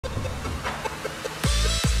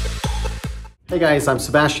Hey guys, I'm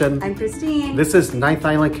Sebastian. I'm Christine. This is Ninth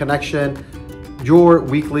Island Connection, your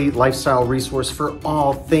weekly lifestyle resource for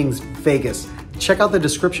all things Vegas. Check out the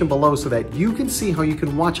description below so that you can see how you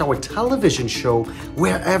can watch our television show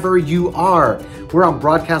wherever you are. We're on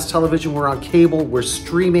broadcast television, we're on cable, we're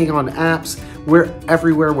streaming on apps, we're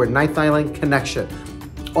everywhere. We're Ninth Island Connection.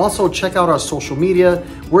 Also, check out our social media.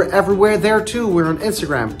 We're everywhere there too. We're on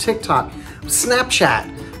Instagram, TikTok,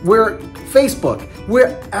 Snapchat, we're Facebook.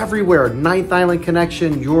 We're everywhere. Ninth Island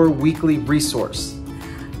Connection, your weekly resource.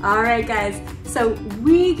 All right, guys. So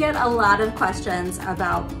we get a lot of questions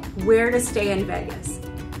about where to stay in Vegas.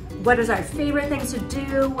 What is our favorite things to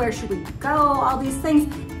do? Where should we go? All these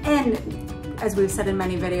things. And as we've said in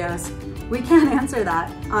many videos, we can't answer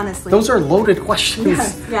that, honestly. Those are loaded questions.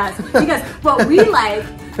 Yes. Because what we like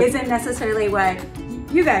isn't necessarily what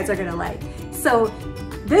you guys are gonna like. So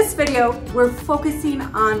this video, we're focusing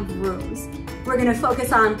on rooms. We're gonna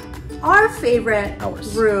focus on our favorite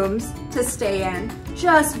rooms to stay in,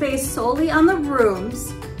 just based solely on the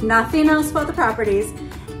rooms, nothing else about the properties,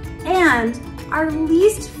 and our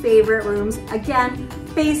least favorite rooms, again,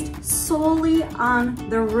 based solely on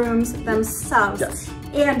the rooms themselves. Yes.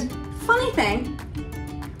 And funny thing,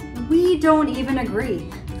 we don't even agree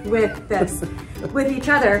with this, with each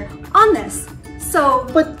other on this. So,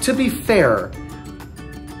 but to be fair,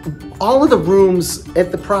 all of the rooms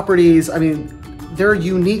at the properties, I mean, they're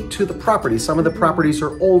unique to the property. Some of the properties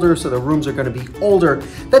are older, so the rooms are going to be older.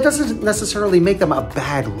 That doesn't necessarily make them a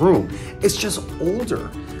bad room. It's just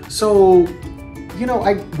older. So, you know,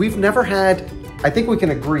 we've never had, I think we can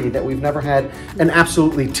agree that we've never had an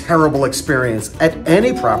absolutely terrible experience at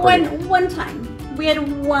any property. One time. We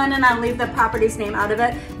had one, and I'll leave the property's name out of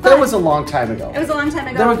it. That was a long time ago. It was a long time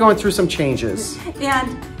ago. Then we're going through some changes.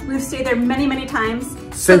 And we've stayed there many, many times.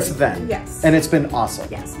 Since then. Yes. And it's been awesome.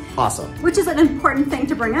 Yes. Awesome. Which is an important thing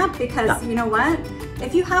to bring up because you know what?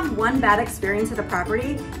 If you have one bad experience at a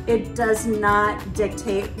property, it does not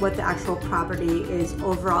dictate what the actual property is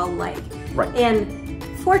overall like. Right. And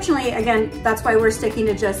fortunately, again, that's why we're sticking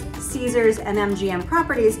to just Caesars and MGM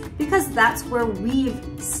properties, because that's where we've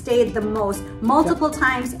stayed the most, multiple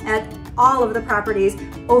times at all of the properties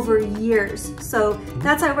over years. So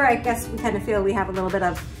that's where I guess we kind of feel we have a little bit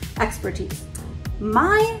of expertise.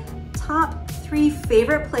 My top 3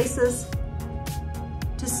 favorite places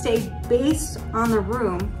to stay based on the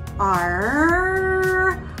room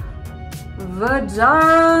are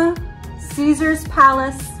Vdara, Caesars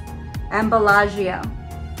Palace, and Bellagio.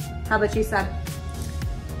 How about you, Seb?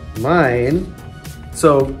 Mine,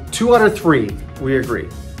 so 2 out of 3, we agree.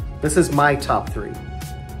 This is my top 3.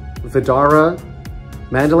 Vdara,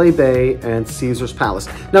 Mandalay Bay, and Caesars Palace.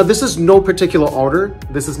 Now, this is no particular order.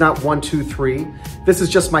 This is not 1, 2, 3. This is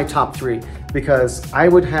just my top 3 because I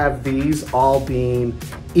would have these all being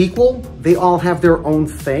equal. They all have their own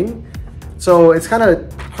thing. So it's kind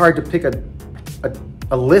of hard to pick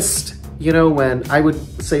a list, you know, when I would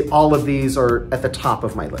say all of these are at the top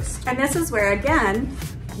of my list. And this is where, again,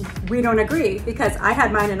 we don't agree because I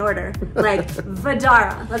had mine in order. Like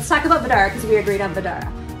Vdara. Let's talk about Vdara because we agreed on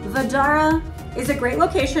Vdara. Vdara is a great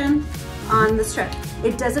location on the Strip.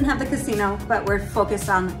 It doesn't have the casino, but we're focused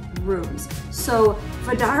on rooms. So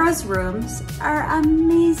Vdara's rooms are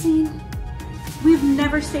amazing. We've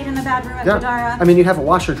never stayed in a bad room at Vdara. I mean, you have a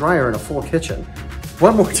washer dryer and a full kitchen.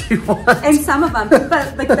 What more do you want? And some of them,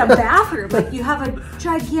 but like the bathroom, like you have a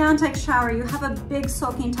gigantic shower, you have a big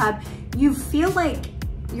soaking tub. You feel like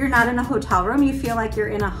you're not in a hotel room, you feel like you're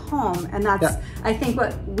in a home. And that's, I think,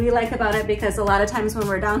 what we like about it, because a lot of times when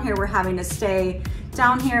we're down here, we're having to stay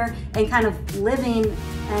down here and kind of living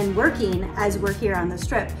and working as we're here on the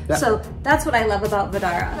Strip. So that's what I love about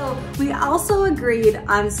Vdara. So we also agreed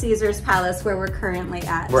on Caesars Palace, where we're currently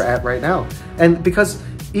at. We're at right now. And because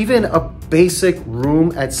even a basic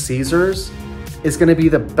room at Caesars is gonna be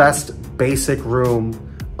the best basic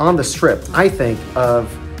room on the Strip, I think,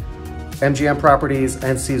 of MGM properties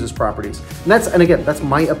and Caesars properties. And again, that's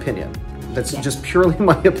my opinion. That's just purely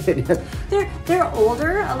my opinion. They're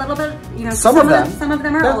older a little bit, you know. Some of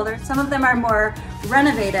them are older. Some of them are more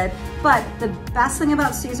renovated. But the best thing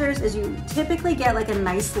about Caesars is you typically get like a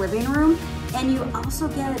nice living room, and you also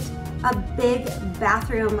get a big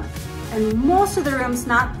bathroom. And most of the rooms,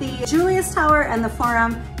 not the Julius Tower and the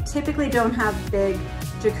Forum, typically don't have big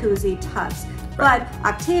jacuzzi tubs. But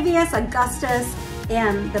Octavius, Augustus,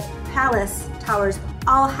 and the Palace Towers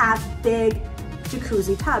all have big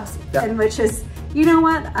jacuzzi tubs, and which is, you know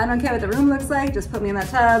what, I don't care what the room looks like, just put me in that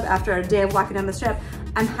tub after a day of walking down the Strip.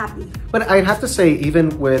 I'm happy. But I'd have to say,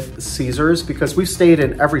 even with Caesars, because we've stayed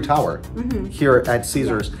in every tower here at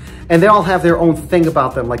Caesars, and they all have their own thing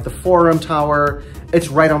about them, like the Forum Tower, it's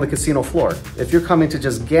right on the casino floor. If you're coming to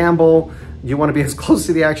just gamble, you want to be as close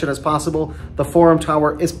to the action as possible, the Forum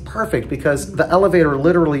Tower is perfect because the elevator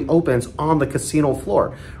literally opens on the casino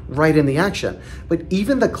floor, right in the action. But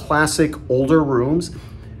even the classic older rooms,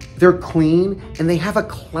 they're clean and they have a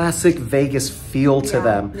classic Vegas feel to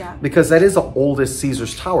them because that is the oldest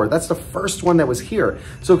Caesars Tower. That's the first one that was here.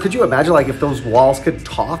 So could you imagine like if those walls could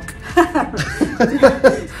talk?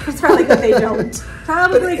 It's probably good they don't.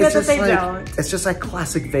 Probably good that they don't. It's just that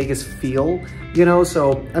classic Vegas feel, you know?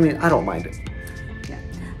 So, I mean, I don't mind it. Yeah.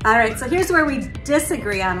 All right, so here's where we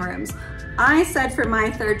disagree on rooms. I said for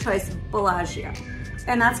my third choice, Bellagio.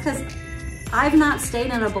 And that's because I've not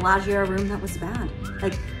stayed in a Bellagio room that was bad.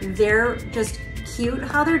 Like, they're just cute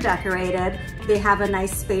how they're decorated. They have a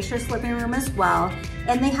nice spacious living room as well.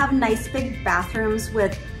 And they have nice big bathrooms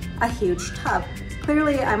with a huge tub.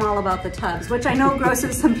 Clearly, I'm all about the tubs, which I know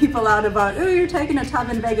grosses some people out about, oh, you're taking a tub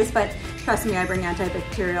in Vegas, but trust me, I bring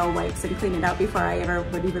antibacterial wipes and clean it out before I ever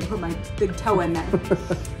would even put my big toe in there.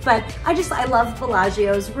 But I love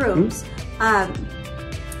Bellagio's rooms.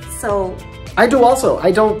 So I do also.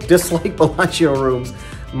 I don't dislike Bellagio rooms.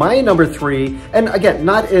 My number 3, and again,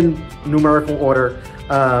 not in numerical order,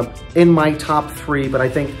 in my top 3, but I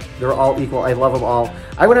think they're all equal. I love them all.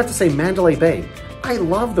 I would have to say Mandalay Bay. I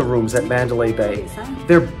love the rooms at Mandalay Bay.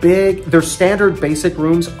 They're big. Their standard basic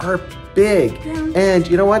rooms are big. Yeah. And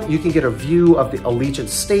you know what? You can get a view of the Allegiant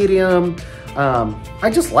Stadium.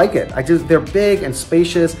 I just like it. They're big and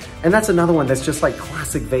spacious. And that's another one that's just like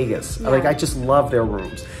classic Vegas. Yeah. Like, I just love their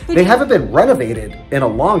rooms. They haven't been renovated in a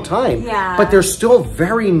long time, but they're still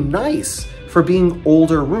very nice for being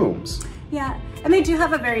older rooms. Yeah, and they do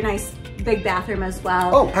have a very nice big bathroom as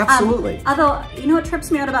well. Oh, absolutely. Although, you know what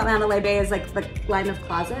trips me out about Mandalay Bay is like the line of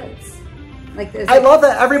closets. Like, I love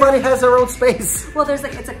that everybody has their own space. Well, there's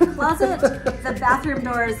like, it's a closet, the bathroom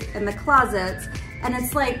doors and the closets, and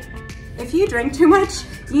it's like, if you drink too much,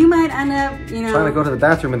 you might end up, you know, trying to go to the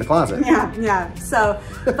bathroom in the closet. Yeah. So,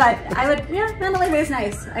 but I would, Mandalay Bay is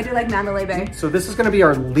nice. I do like Mandalay Bay. So this is going to be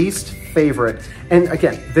our least favorite. And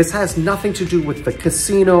again, this has nothing to do with the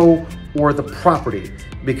casino or the property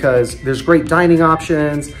because there's great dining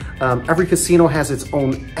options. Every casino has its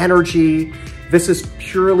own energy. This is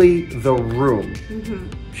purely the room,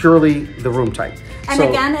 purely the room type. And so,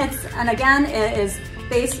 again, it is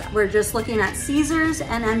based, we're just looking at Caesars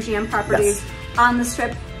and MGM properties on the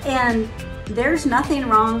Strip, and there's nothing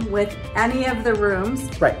wrong with any of the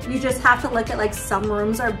rooms. Right. You just have to look at, like, some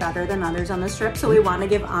rooms are better than others on the Strip, so we want to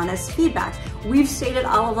give honest feedback. We've stated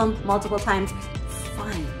all of them multiple times.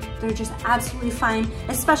 Fine. They're just absolutely fine,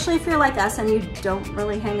 especially if you're like us and you don't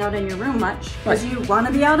really hang out in your room much because you want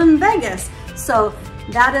to be out in Vegas. So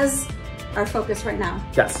that is our focus right now.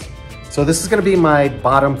 Yes. So this is going to be my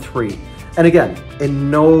bottom 3. And again, in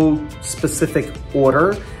no specific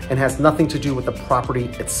order and has nothing to do with the property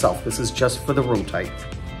itself. This is just for the room type.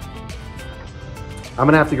 I'm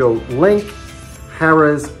gonna have to go Link,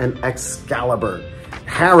 Harrah's, and Excalibur.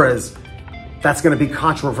 Harrah's, that's gonna be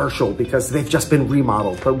controversial because they've just been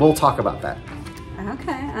remodeled, but we'll talk about that.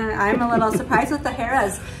 Okay, I'm a little surprised with the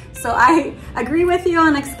Harrah's. So I agree with you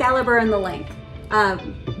on Excalibur and the Link.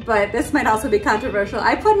 But this might also be controversial.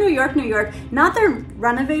 I put New York, not their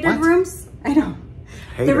renovated rooms. I know.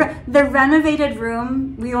 The renovated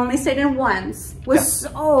room, we only stayed in once, was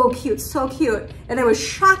so cute. And it was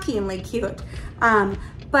shockingly cute.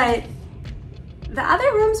 But the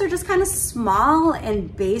other rooms are just kind of small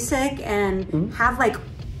and basic and have like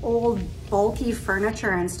old bulky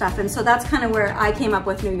furniture and stuff. And so that's kind of where I came up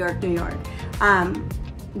with New York.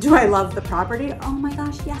 Do I love the property? Oh my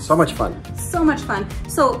gosh, yes. So much fun. So much fun.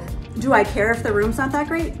 So do I care if the room's not that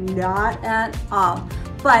great? Not at all.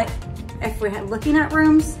 But if we're looking at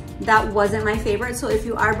rooms, that wasn't my favorite. So if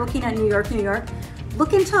you are booking at New York,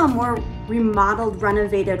 look into a more remodeled,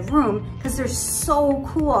 renovated room because they're so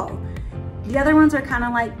cool. The other ones are kind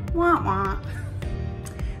of like, wah wah.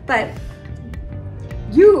 But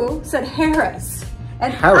you said Harrah's.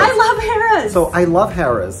 And Harrah's. I love Harrah's. So I love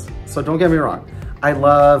Harrah's. So don't get me wrong. I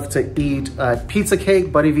love to eat pizza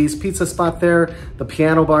cake, Buddy V's pizza spot there. The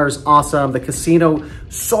piano bar is awesome. The casino,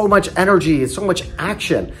 so much energy, so much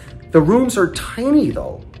action. The rooms are tiny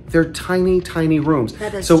though. They're tiny, tiny rooms.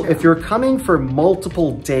 That is so true. If you're coming for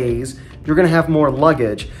multiple days, you're gonna have more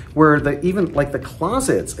luggage where even like the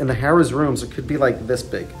closets in the Harrah's rooms, it could be like this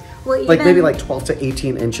big. Well, even, like maybe like 12 to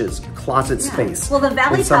 18 inches closet space. Well, the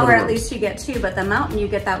Valley Tower at least you get too, but the Mountain you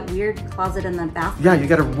get that weird closet in the bathroom. Yeah, you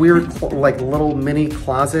get a weird like little mini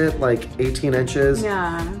closet, like 18 inches.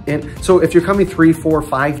 Yeah. And so if you're coming 3, 4,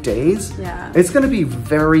 5 days, yeah, it's going to be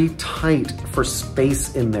very tight for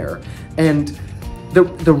space in there. And the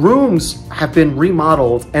rooms have been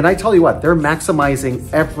remodeled, and I tell you what, they're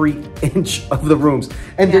maximizing every inch of the rooms,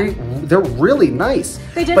 and they're really nice.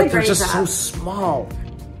 They did but a great they're just job. so small.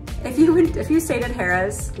 If you stayed at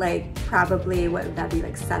Harrah's, like probably what would that be,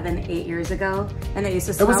 like 7, 8 years ago, and it used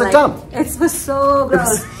to smell It was a like dump. It was so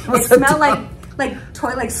gross. It smelled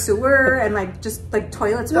like sewer, and like just like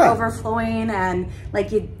toilets were overflowing, and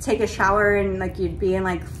like you'd take a shower and like you'd be in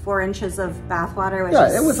like 4 inches of bath water, which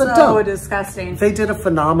is it was so a dump. Disgusting. They did a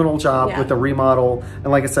phenomenal job with the remodel,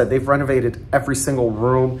 and like I said, they've renovated every single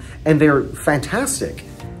room, and they're fantastic.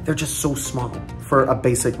 They're just so small for a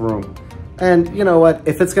basic room. And you know what?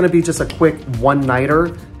 If it's going to be just a quick one-nighter,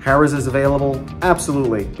 Harrah's is available,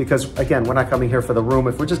 absolutely. Because again, we're not coming here for the room.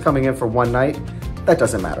 If we're just coming in for one night, that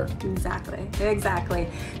doesn't matter. Exactly.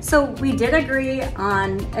 So we did agree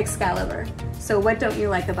on Excalibur. So what don't you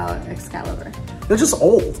like about Excalibur? They're just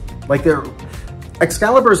old. Like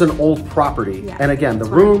Excalibur is an old property. Yeah, and again, the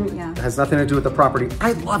room has nothing to do with the property.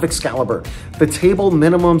 I love Excalibur. The table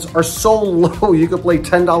minimums are so low. You could play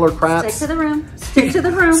 $10 craps. Stick to the room. Stick to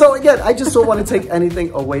the room. So again, I just don't want to take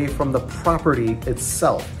anything away from the property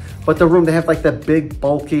itself. But the room, they have like the big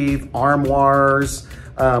bulky armoires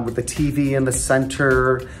with the TV in the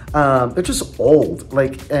center. They're just old.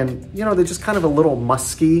 And you know, they're just kind of a little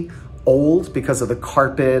musky old because of the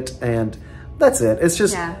carpet, and that's it. It's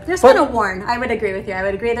just they're kind of worn. I would agree with you. I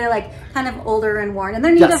would agree they're like kind of older and worn, and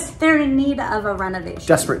they're in need of a renovation.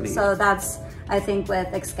 Desperate need. So that's, I think,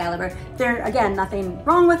 with Excalibur. There again, nothing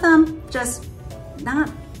wrong with them. Just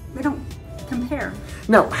they don't compare.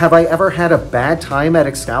 Now, have I ever had a bad time at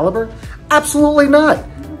Excalibur? Absolutely not.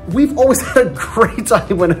 We've always had a great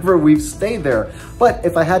time whenever we've stayed there. But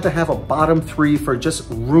if I had to have a bottom 3 for just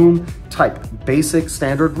room type, basic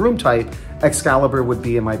standard room type, Excalibur would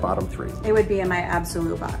be in my bottom 3. It would be in my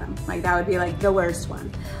absolute bottom. Like that would be like the worst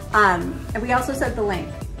one. And we also said the Link,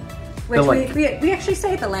 which we actually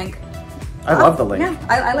say the Link. I love the Link. Yeah,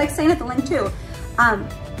 I like staying at the Link too.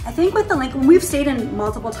 I think with the Link, we've stayed in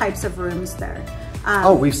multiple types of rooms there.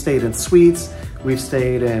 We've stayed in suites. We've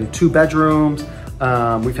stayed in 2 bedrooms.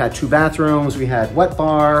 We've had 2 bathrooms. We had wet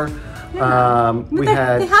bar. Yeah.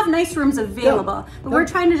 They have nice rooms available, but we're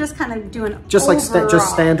trying to just kind of do an just overall.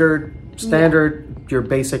 like standard your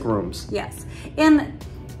basic rooms. Yes, and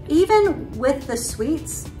even with the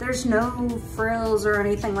suites, there's no frills or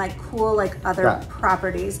anything like cool like other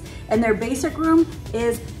properties, and their basic room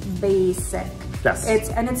is basic. Yes,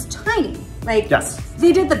 it's tiny. Like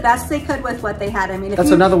they did the best they could with what they had. I mean,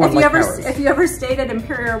 if you ever stayed at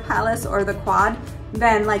Imperial Palace or the Quad,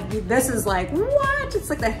 then like this is like what? It's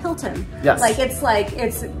like the Hilton. Yes. Like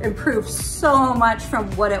it's improved so much from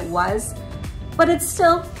what it was, but it's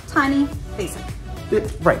still tiny, basic.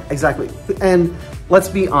 Right, exactly. And let's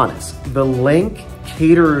be honest, the Link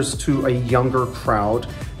caters to a younger crowd.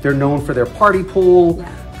 They're known for their party pool,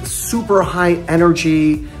 super high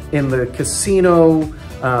energy in the casino.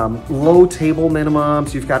 Low table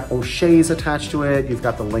minimums. You've got O'Shea's attached to it. You've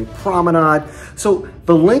got the Link Promenade. So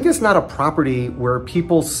the Link is not a property where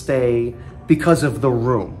people stay because of the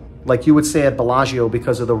room. Like you would stay at Bellagio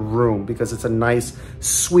because of the room, because it's a nice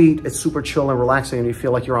suite. It's super chill and relaxing, and you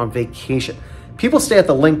feel like you're on vacation. People stay at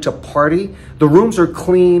the Link to party. The rooms are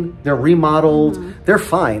clean, they're remodeled, they're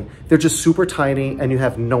fine. They're just super tiny, and you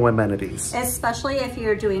have no amenities. Especially if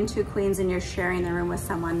you're doing 2 queens and you're sharing the room with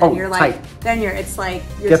someone, then you're tight. like, it's like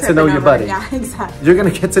you're get to know your buddy. Yeah, exactly. You're gonna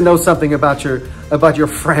get to know something about your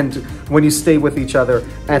friend when you stay with each other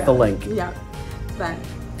at the Link. Yeah, but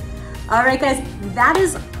all right, guys, that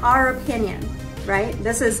is our opinion. Right?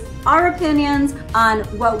 This is our opinions on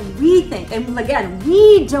what we think. And again,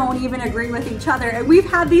 we don't even agree with each other. And we've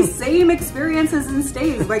had these same experiences and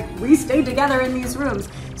stays. Like we stayed together in these rooms.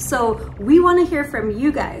 So we want to hear from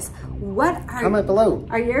you guys. What comment below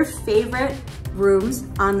are your favorite rooms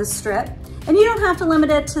on the Strip? And you don't have to limit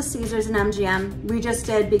it to Caesars and MGM. We just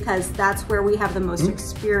did because that's where we have the most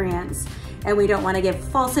experience. And we don't want to give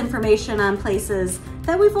false information on places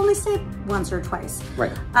that we've only stayed once or twice.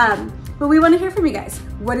 Right. But we want to hear from you guys.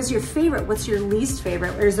 What is your favorite? What's your least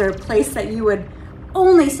favorite? Or is there a place that you would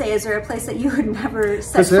only say? Is there a place that you would never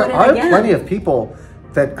set foot in again? Because there are plenty of people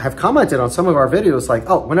that have commented on some of our videos like,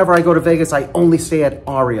 oh, whenever I go to Vegas, I only stay at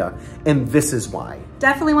Aria, and this is why.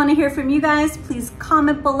 Definitely want to hear from you guys. Please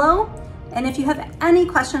comment below. And if you have any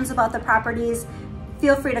questions about the properties,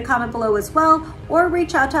 feel free to comment below as well, or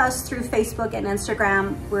reach out to us through Facebook and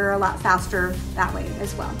Instagram. We're a lot faster that way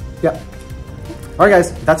as well. Yep. All right,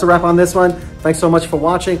 guys, that's a wrap on this one. Thanks so much for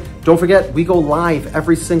watching. Don't forget, we go live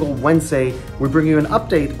every single Wednesday. We bring you an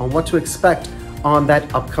update on what to expect on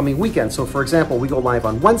that upcoming weekend. So for example, we go live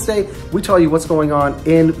on Wednesday. We tell you what's going on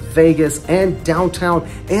in Vegas and downtown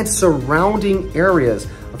and surrounding areas.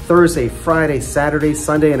 Thursday, Friday, Saturday,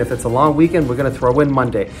 Sunday, and if it's a long weekend, we're gonna throw in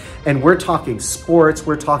Monday. And we're talking sports,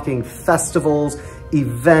 we're talking festivals,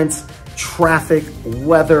 events, traffic,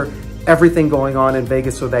 weather, everything going on in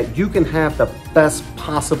Vegas so that you can have the best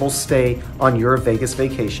possible stay on your Vegas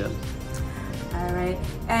vacation. All right,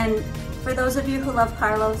 and for those of you who love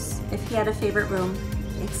Carlos, if he had a favorite room,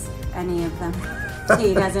 it's any of them.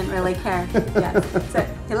 He doesn't really care. Yeah, so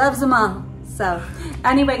he loves them all. So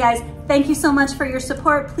anyway, guys, thank you so much for your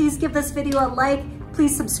support. Please give this video a like.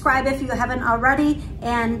 Please subscribe if you haven't already,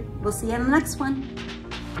 and we'll see you in the next one.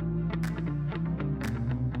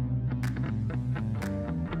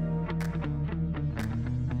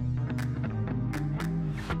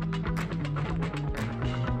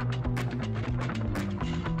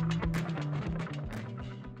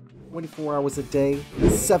 "24 hours a day,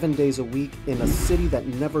 7 days a week, in a city that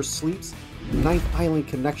never sleeps, Ninth Island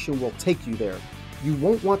Connection will take you there. You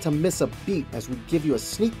won't want to miss a beat as we give you a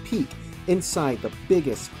sneak peek inside the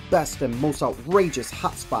biggest, best, and most outrageous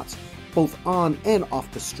hotspots, both on and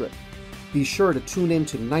off the strip. Be sure to tune in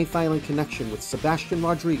to Ninth Island Connection with Sebastian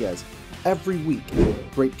Rodriguez every week.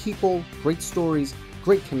 Great people, great stories,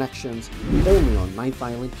 great connections, only on Ninth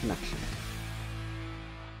Island Connection.